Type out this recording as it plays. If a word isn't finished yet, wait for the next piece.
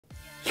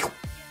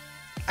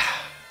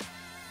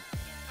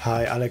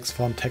Hi, Alex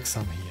von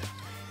Texam hier.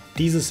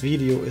 Dieses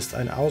Video ist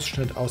ein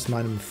Ausschnitt aus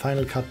meinem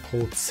Final Cut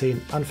Pro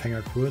 10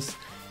 Anfängerkurs,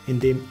 in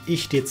dem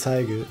ich dir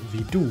zeige,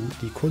 wie du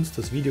die Kunst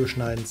des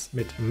Videoschneidens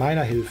mit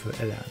meiner Hilfe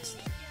erlernst.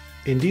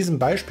 In diesem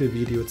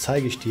Beispielvideo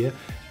zeige ich dir,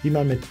 wie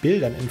man mit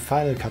Bildern im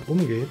Final Cut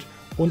umgeht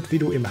und wie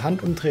du im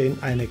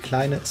Handumdrehen eine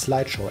kleine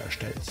Slideshow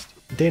erstellst.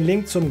 Den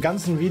Link zum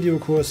ganzen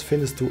Videokurs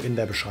findest du in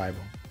der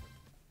Beschreibung.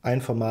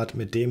 Ein Format,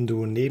 mit dem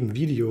du neben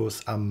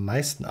Videos am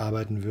meisten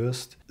arbeiten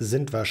wirst,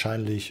 sind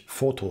wahrscheinlich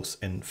Fotos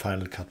in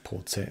Final Cut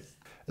Pro 10.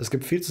 Es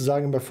gibt viel zu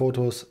sagen über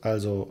Fotos,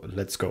 also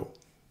let's go.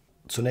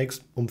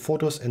 Zunächst, um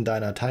Fotos in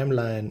deiner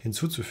Timeline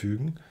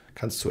hinzuzufügen,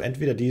 kannst du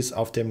entweder dies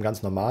auf dem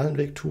ganz normalen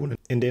Weg tun,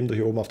 indem du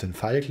hier oben auf den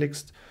Pfeil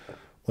klickst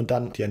und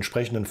dann die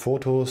entsprechenden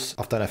Fotos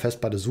auf deiner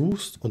Festplatte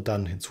suchst und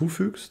dann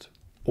hinzufügst.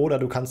 Oder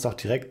du kannst auch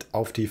direkt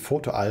auf die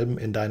Fotoalben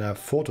in deiner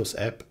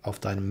Fotos-App auf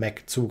deinem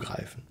Mac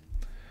zugreifen.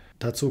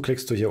 Dazu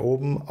klickst du hier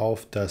oben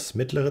auf das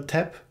mittlere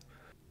Tab.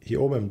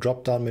 Hier oben im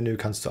Dropdown-Menü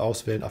kannst du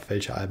auswählen, auf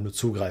welche Alben du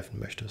zugreifen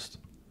möchtest.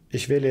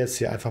 Ich wähle jetzt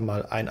hier einfach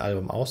mal ein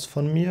Album aus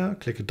von mir,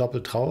 klicke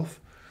doppelt drauf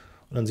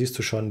und dann siehst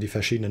du schon die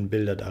verschiedenen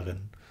Bilder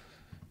darin.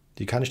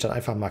 Die kann ich dann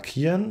einfach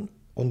markieren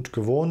und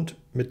gewohnt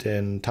mit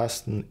den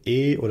Tasten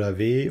E oder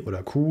W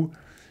oder Q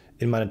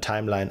in meine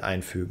Timeline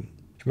einfügen.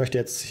 Ich möchte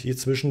jetzt hier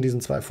zwischen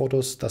diesen zwei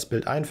Fotos das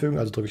Bild einfügen,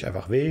 also drücke ich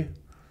einfach W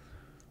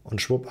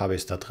und schwupp habe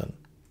ich es da drin.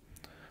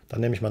 Dann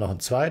nehme ich mal noch ein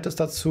zweites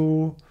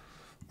dazu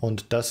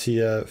und das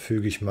hier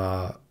füge ich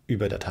mal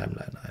über der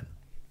Timeline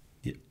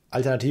ein.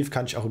 Alternativ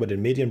kann ich auch über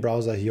den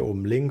Medienbrowser hier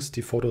oben links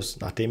die Fotos,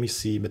 nachdem ich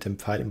sie mit dem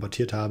Pfeil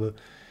importiert habe,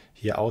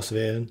 hier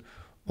auswählen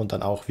und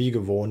dann auch wie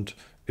gewohnt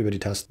über die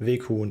Tasten W,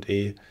 Q und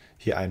E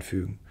hier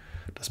einfügen.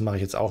 Das mache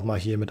ich jetzt auch mal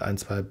hier mit ein,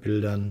 zwei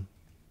Bildern.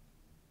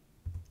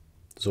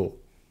 So.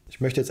 Ich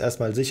möchte jetzt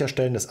erstmal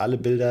sicherstellen, dass alle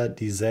Bilder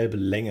dieselbe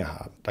Länge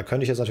haben. Da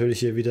könnte ich jetzt natürlich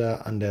hier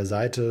wieder an der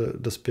Seite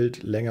das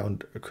Bild länger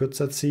und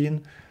kürzer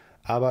ziehen,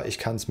 aber ich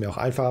kann es mir auch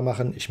einfacher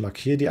machen. Ich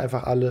markiere die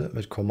einfach alle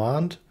mit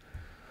Command,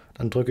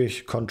 dann drücke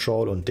ich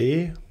Ctrl und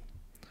D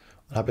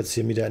und habe jetzt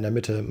hier wieder in der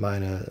Mitte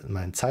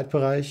meinen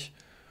Zeitbereich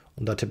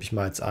und da tippe ich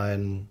mal jetzt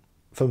ein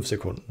 5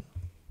 Sekunden.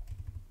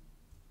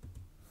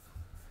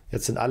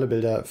 Jetzt sind alle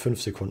Bilder 5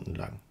 Sekunden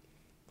lang.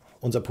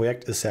 Unser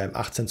Projekt ist ja im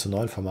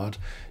 18:9 Format.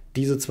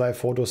 Diese zwei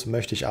Fotos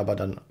möchte ich aber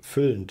dann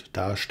füllend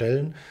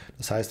darstellen.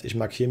 Das heißt, ich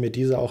markiere mir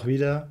diese auch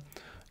wieder,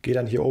 gehe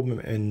dann hier oben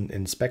in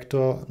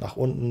Inspektor nach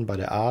unten bei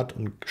der Art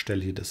und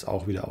stelle hier das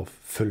auch wieder auf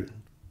Füllen.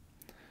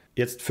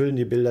 Jetzt füllen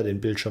die Bilder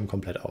den Bildschirm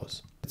komplett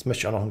aus. Jetzt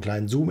möchte ich auch noch einen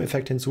kleinen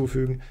Zoom-Effekt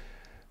hinzufügen.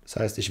 Das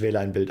heißt, ich wähle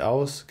ein Bild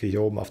aus, gehe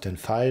hier oben auf den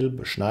Pfeil,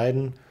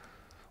 beschneiden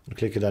und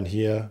klicke dann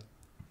hier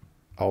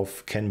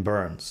auf Ken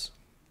Burns.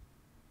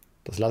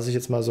 Das lasse ich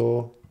jetzt mal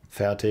so,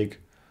 fertig.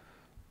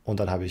 Und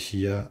dann habe ich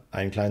hier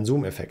einen kleinen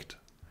Zoom-Effekt.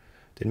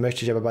 Den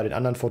möchte ich aber bei den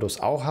anderen Fotos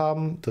auch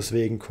haben,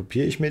 deswegen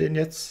kopiere ich mir den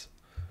jetzt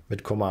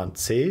mit Command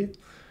C,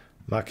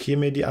 markiere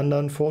mir die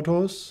anderen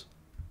Fotos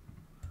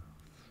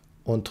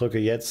und drücke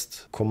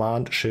jetzt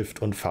Command,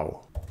 Shift und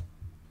V.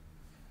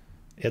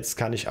 Jetzt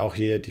kann ich auch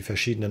hier die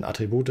verschiedenen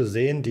Attribute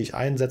sehen, die ich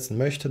einsetzen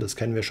möchte. Das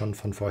kennen wir schon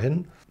von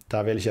vorhin.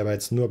 Da wähle ich aber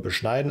jetzt nur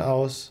Beschneiden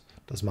aus.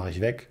 Das mache ich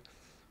weg.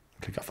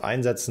 Klicke auf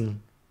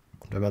Einsetzen.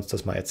 Und wenn wir uns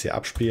das mal jetzt hier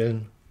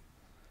abspielen,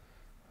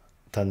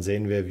 dann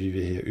sehen wir, wie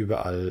wir hier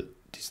überall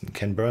diesen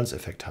Ken Burns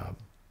Effekt haben.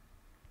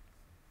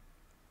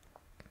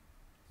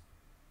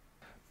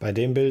 Bei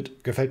dem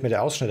Bild gefällt mir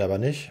der Ausschnitt aber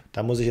nicht.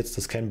 Da muss ich jetzt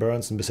das Ken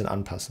Burns ein bisschen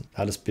anpassen,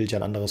 da das Bild ja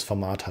ein anderes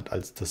Format hat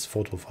als das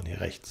Foto von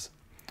hier rechts.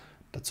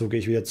 Dazu gehe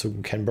ich wieder zu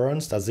Ken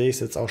Burns, da sehe ich es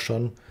jetzt auch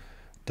schon.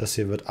 Das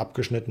hier wird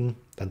abgeschnitten.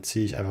 Dann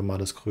ziehe ich einfach mal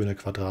das grüne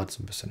Quadrat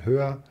so ein bisschen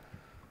höher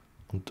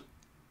und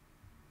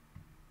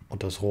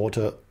das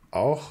rote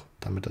auch,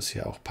 damit das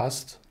hier auch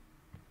passt.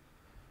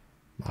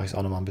 Mache ich es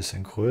auch noch mal ein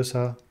bisschen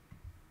größer.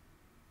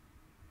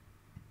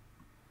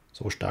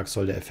 So stark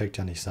soll der Effekt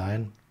ja nicht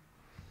sein.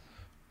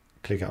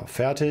 Klicke auf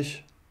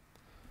Fertig.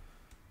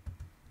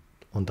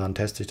 Und dann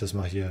teste ich das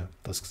mal hier.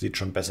 Das sieht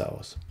schon besser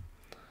aus.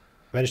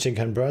 Wenn ich den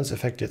Ken Burns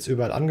Effekt jetzt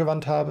überall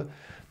angewandt habe,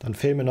 dann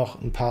fehlen mir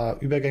noch ein paar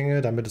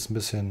Übergänge, damit es ein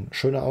bisschen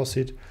schöner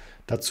aussieht.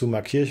 Dazu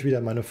markiere ich wieder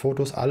meine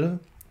Fotos alle.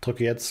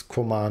 Drücke jetzt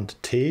Command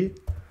T.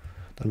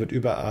 Dann wird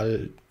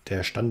überall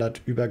der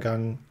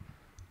Standardübergang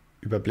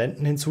über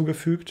Blenden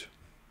hinzugefügt.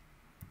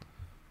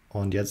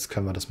 Und jetzt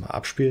können wir das mal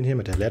abspielen hier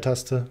mit der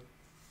Leertaste.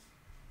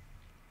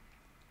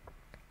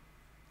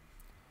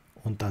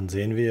 Und dann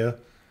sehen wir,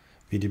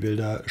 wie die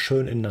Bilder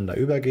schön ineinander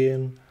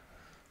übergehen.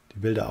 Die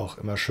Bilder auch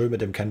immer schön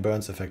mit dem Ken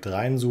Burns Effekt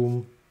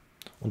reinzoomen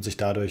und sich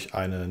dadurch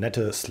eine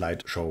nette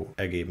Slideshow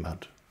ergeben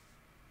hat.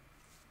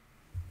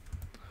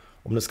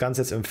 Um das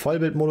Ganze jetzt im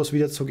Vollbildmodus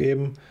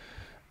wiederzugeben,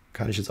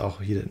 kann ich jetzt auch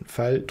hier den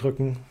Pfeil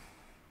drücken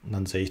und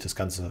dann sehe ich das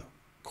Ganze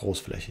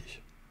großflächig.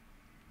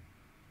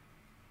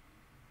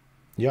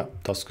 Ja,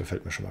 das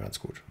gefällt mir schon mal ganz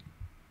gut.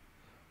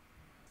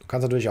 Du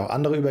kannst natürlich auch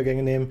andere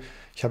Übergänge nehmen.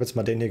 Ich habe jetzt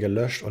mal den hier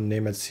gelöscht und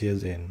nehme jetzt hier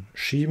den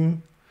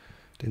Schieben.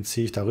 Den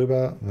ziehe ich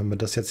darüber. Wenn wir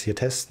das jetzt hier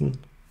testen,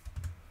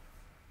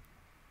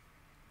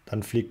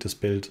 dann fliegt das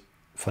Bild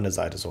von der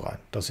Seite so rein.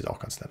 Das sieht auch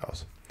ganz nett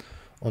aus.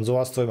 Und so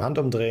hast du im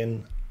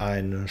Handumdrehen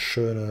eine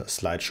schöne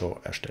Slideshow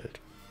erstellt.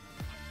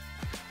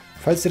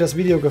 Falls dir das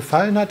Video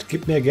gefallen hat,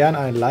 gib mir gerne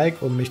ein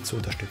Like, um mich zu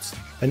unterstützen.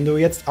 Wenn du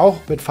jetzt auch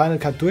mit Final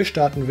Cut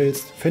durchstarten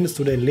willst, findest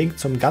du den Link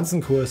zum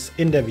ganzen Kurs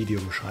in der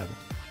Videobeschreibung.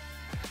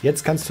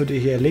 Jetzt kannst du dir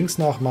hier links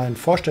noch mein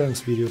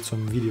Vorstellungsvideo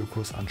zum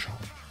Videokurs anschauen.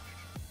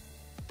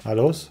 Na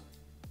los,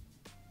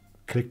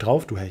 klick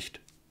drauf, du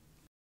Hecht.